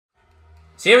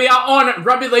So here we are on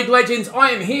Rugby League Legends.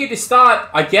 I am here to start,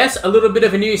 I guess, a little bit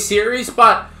of a new series,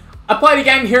 but I played a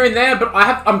game here and there, but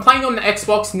I'm playing on the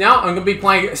Xbox now. I'm going to be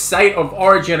playing State of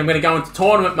Origin. I'm going to go into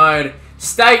tournament mode.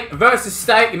 State versus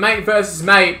state, mate versus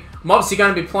mate. I'm obviously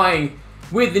going to be playing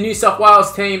with the New South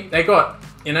Wales team. They got,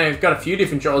 got a few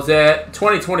different draws there.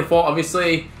 2024,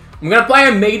 obviously. I'm going to play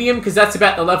a medium because that's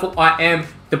about the level I am.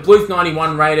 The Blues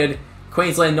 91 rated.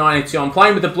 Queensland 92. I'm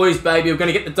playing with the Blues, baby. We're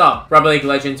going to get the dub. Rugby League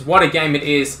Legends. What a game it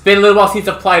is. Been a little while since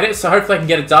I've played it, so hopefully I can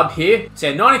get a dub here. So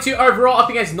yeah, 92 overall up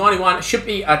against 91. It should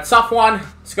be a tough one.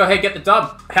 Let's go ahead and get the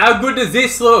dub. How good does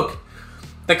this look?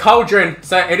 The Cauldron.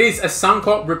 So it is a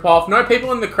Suncorp ripoff. No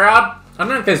people in the crowd. I don't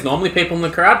know if there's normally people in the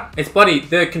crowd. It's bloody,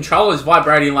 the controller's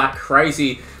vibrating like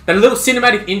crazy. The little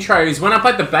cinematic intros, when I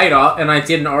played the beta and I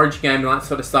did an Origin game and that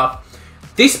sort of stuff,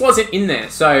 this wasn't in there.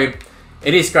 So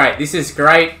it is great. This is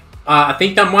great. I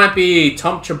think that might be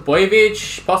Tom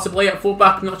Trbojevic, possibly at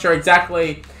fullback. I'm not sure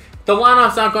exactly. The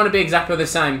lineups aren't going to be exactly the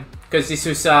same because this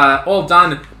was all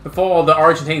done before the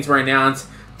Origin teams were announced.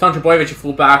 Tom Trbojevic at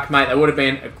fullback, mate, that would have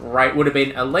been a great, would have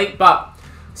been elite. But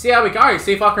see how we go.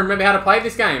 See if I can remember how to play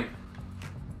this game.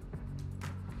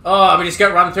 Oh, we just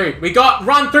got run through. We got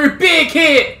run through. Big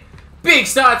hit. Big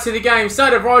start to the game.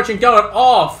 State of Origin going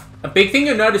off. A big thing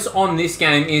you'll notice on this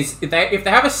game is if they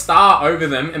have a star over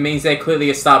them, it means they're clearly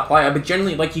a star player. But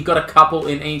generally, like, you've got a couple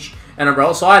in each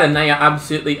NRL side, and they are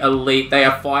absolutely elite. They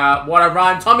are fire. What a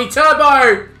run. Tommy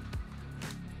Turbo!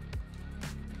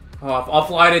 Oh, I've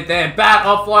offloaded there. Bat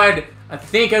offload. I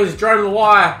think it was drone the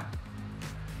wire.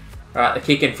 Alright, the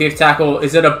kick and fifth tackle.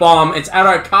 Is it a bomb? It's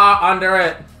Addo Carr under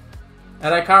it.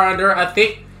 Addo Carr under it. I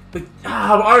think.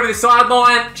 Over the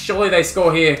sideline. Surely they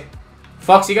score here.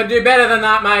 Fox, you got to do better than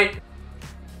that, mate.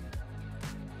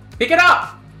 Pick it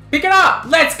up. Pick it up.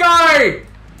 Let's go.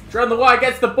 Drone the wire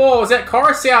gets the ball. Is that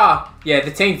Coruscant? Yeah,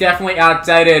 the team's definitely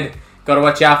outdated. Got to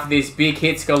watch out for these big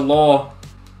hits galore.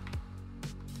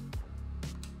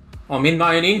 I'm in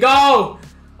my own in goal.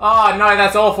 Oh, no,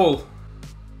 that's awful.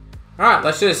 All right,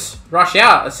 let's just rush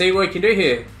out. Let's see what we can do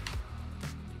here.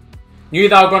 Knew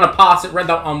they were going to pass it. Read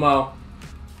that one well.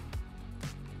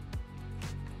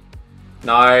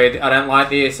 No, I don't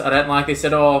like this. I don't like this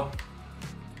at all.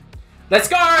 Let's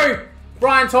go!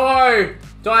 Brian To'o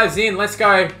dives in. Let's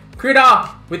go. Critter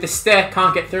with the step.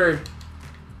 Can't get through.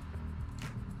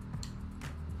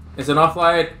 There's an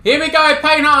offload. Here we go.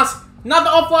 Paynehouse.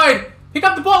 Another offload. Pick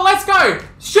up the ball. Let's go.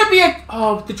 Should be a...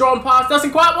 Oh, the drawn pass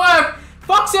doesn't quite work.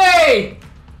 Foxy!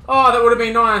 Oh, that would have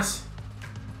been nice.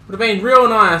 Would have been real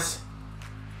nice.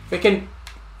 We can...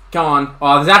 Go on.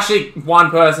 Oh, there's actually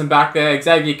one person back there.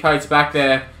 Xavier Coates back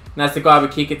there. And that's the guy we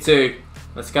kick it to.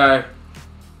 Let's go.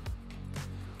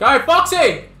 Go,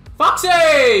 Foxy!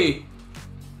 Foxy!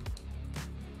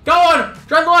 Go on!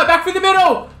 Drone the line back through the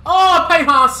middle! Oh,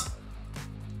 Paynehouse!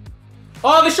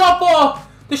 Oh, the shot ball!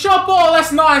 The shot ball!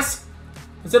 That's nice!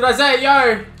 Is it Isaiah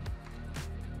Yo?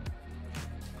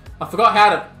 I forgot how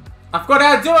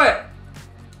to do it!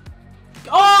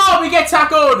 Oh, we get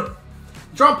tackled!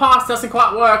 Drop pass doesn't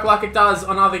quite work like it does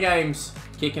on other games.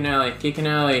 Kicking early, kicking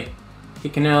early,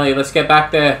 kicking early. Let's get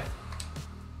back there.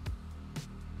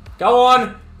 Go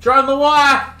on. Drone the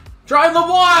wire. Drone the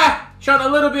wire. Showing a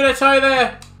little bit of toe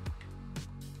there.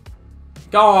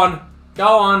 Go on.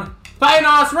 Go on.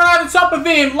 Paynehouse, run over the top of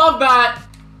him. Love that.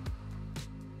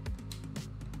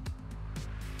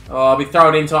 Oh, we throw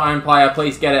it into our own player.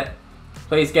 Please get it.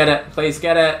 Please get it. Please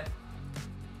get it.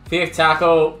 Fifth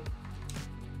tackle.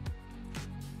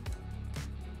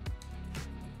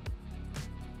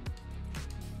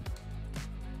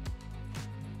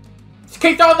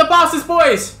 Keep throwing the passes,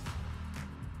 boys!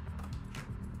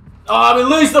 Oh, we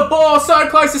lose the ball. So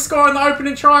close to scoring the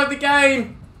opening try of the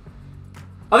game.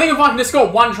 I think if I can just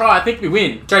score one try, I think we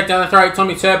win. Straight down the throat,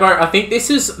 Tommy Turbo. I think this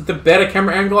is the better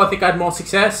camera angle. I think I had more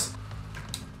success.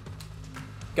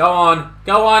 Go on.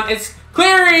 Go on. It's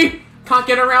Cleary! Can't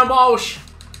get around Walsh.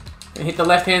 And hit the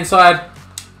left-hand side.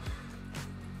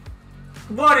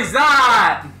 What is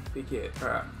that? Big hit.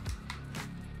 Alright.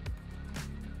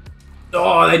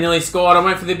 Oh, they nearly scored. I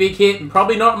went for the big hit.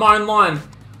 Probably not my own line.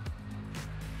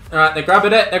 Alright, they're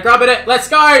grabbing it. They're grabbing it. Let's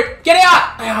go. Get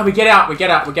out. Oh, we get out. We get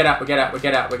out. We get out. We get out. We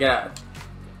get out. We get out.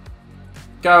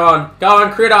 Go on. Go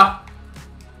on, Critter.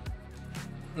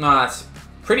 Nice.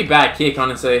 Pretty bad kick,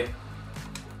 honestly.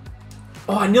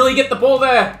 Oh, I nearly get the ball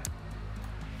there.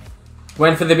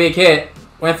 Went for the big hit.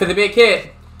 Went for the big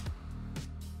hit.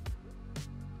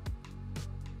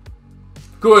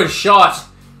 Good shot.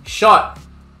 Shot.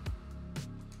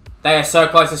 They are so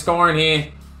close to scoring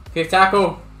here. Fifth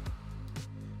tackle.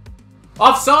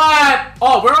 Offside!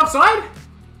 Oh, we're offside?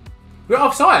 We're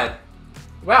offside.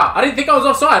 Wow, I didn't think I was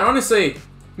offside, honestly.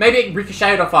 Maybe it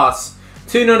ricocheted off us.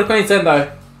 2-0 to Queensland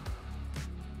though.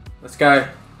 Let's go.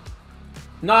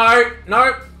 No.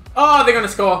 No. Oh, they're going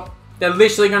to score. They're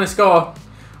literally going to score.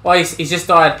 Oh, he's just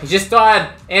died. He's just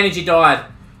died. Energy died.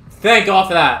 Thank God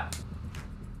for that.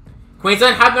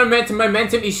 Queensland have momentum.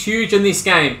 Momentum is huge in this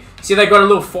game. See, they got a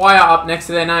little fire up next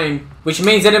to their name, which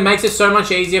means that it makes it so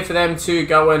much easier for them to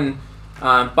go and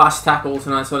bust tackles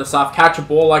and that sort of stuff. Catch a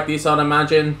ball like this, I'd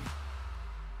imagine.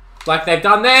 Like they've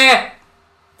done there.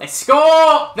 They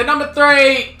score. They're number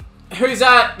 3. Who's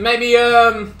that? Maybe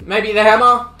the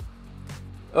Hammer.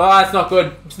 Oh, it's not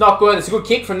good. It's not good. It's a good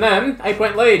kick from them.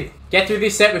 8-point lead. Get through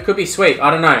this set. We could be sweet.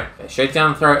 I don't know. Shoot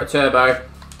down, throw a turbo.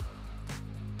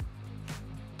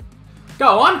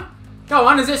 Go on. Go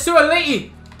on. Is it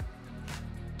Suoliti?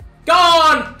 Go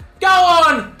on. Go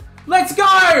on. Let's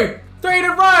go. 3 in a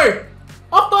row.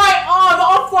 Offload.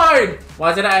 Oh, the offload.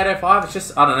 Why is it at 8:05? It's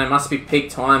just, I don't know. It must be peak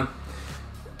time.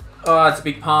 Oh, it's a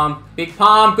big palm. Big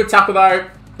palm. Good tackle, though.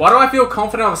 Why do I feel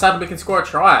confident all of a sudden we can score a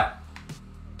try?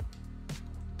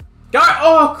 Go!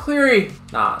 Oh, Cleary!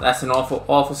 Nah, that's an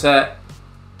awful set.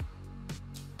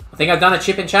 I think I've done a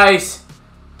chip and chase.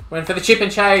 Went for the chip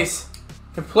and chase.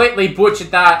 Completely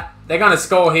butchered that. They're going to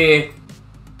score here.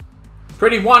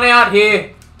 Pretty one out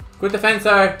here. Good defense,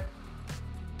 though.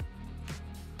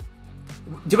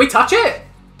 Did we touch it?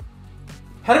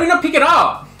 How did we not pick it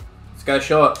up? Let's go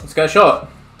short. Let's go short.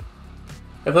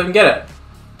 Hopefully we can get it.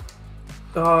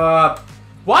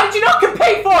 Why did you not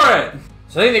compete for it?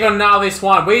 So I think they're going to nail this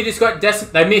one. We just got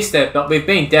they missed it, but we've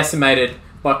been decimated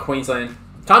by Queensland.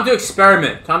 Time to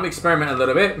experiment. Time to experiment a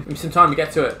little bit. Give me some time to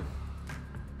get to it.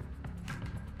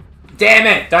 Damn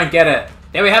it. Don't get it.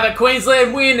 There we have it.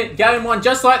 Queensland win game 1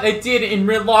 just like they did in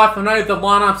real life. I know the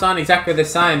lineups aren't exactly the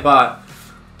same, but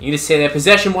you can just see their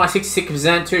possession-wise,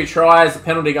 66%, 2 tries, a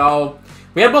penalty goal.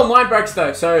 We had more line breaks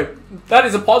though, so that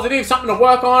is a positive, something to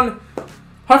work on.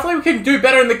 Hopefully we can do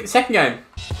better in the second game.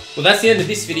 Well, that's the end of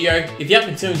this video. If you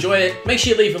happen to enjoy it, make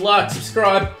sure you leave a like,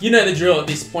 subscribe. You know the drill at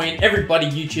this point. Everybody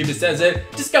YouTubers does it.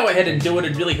 Just go ahead and do it.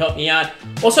 It'd really help me out.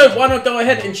 Also, why not go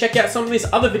ahead and check out some of these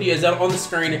other videos that are on the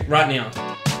screen right now.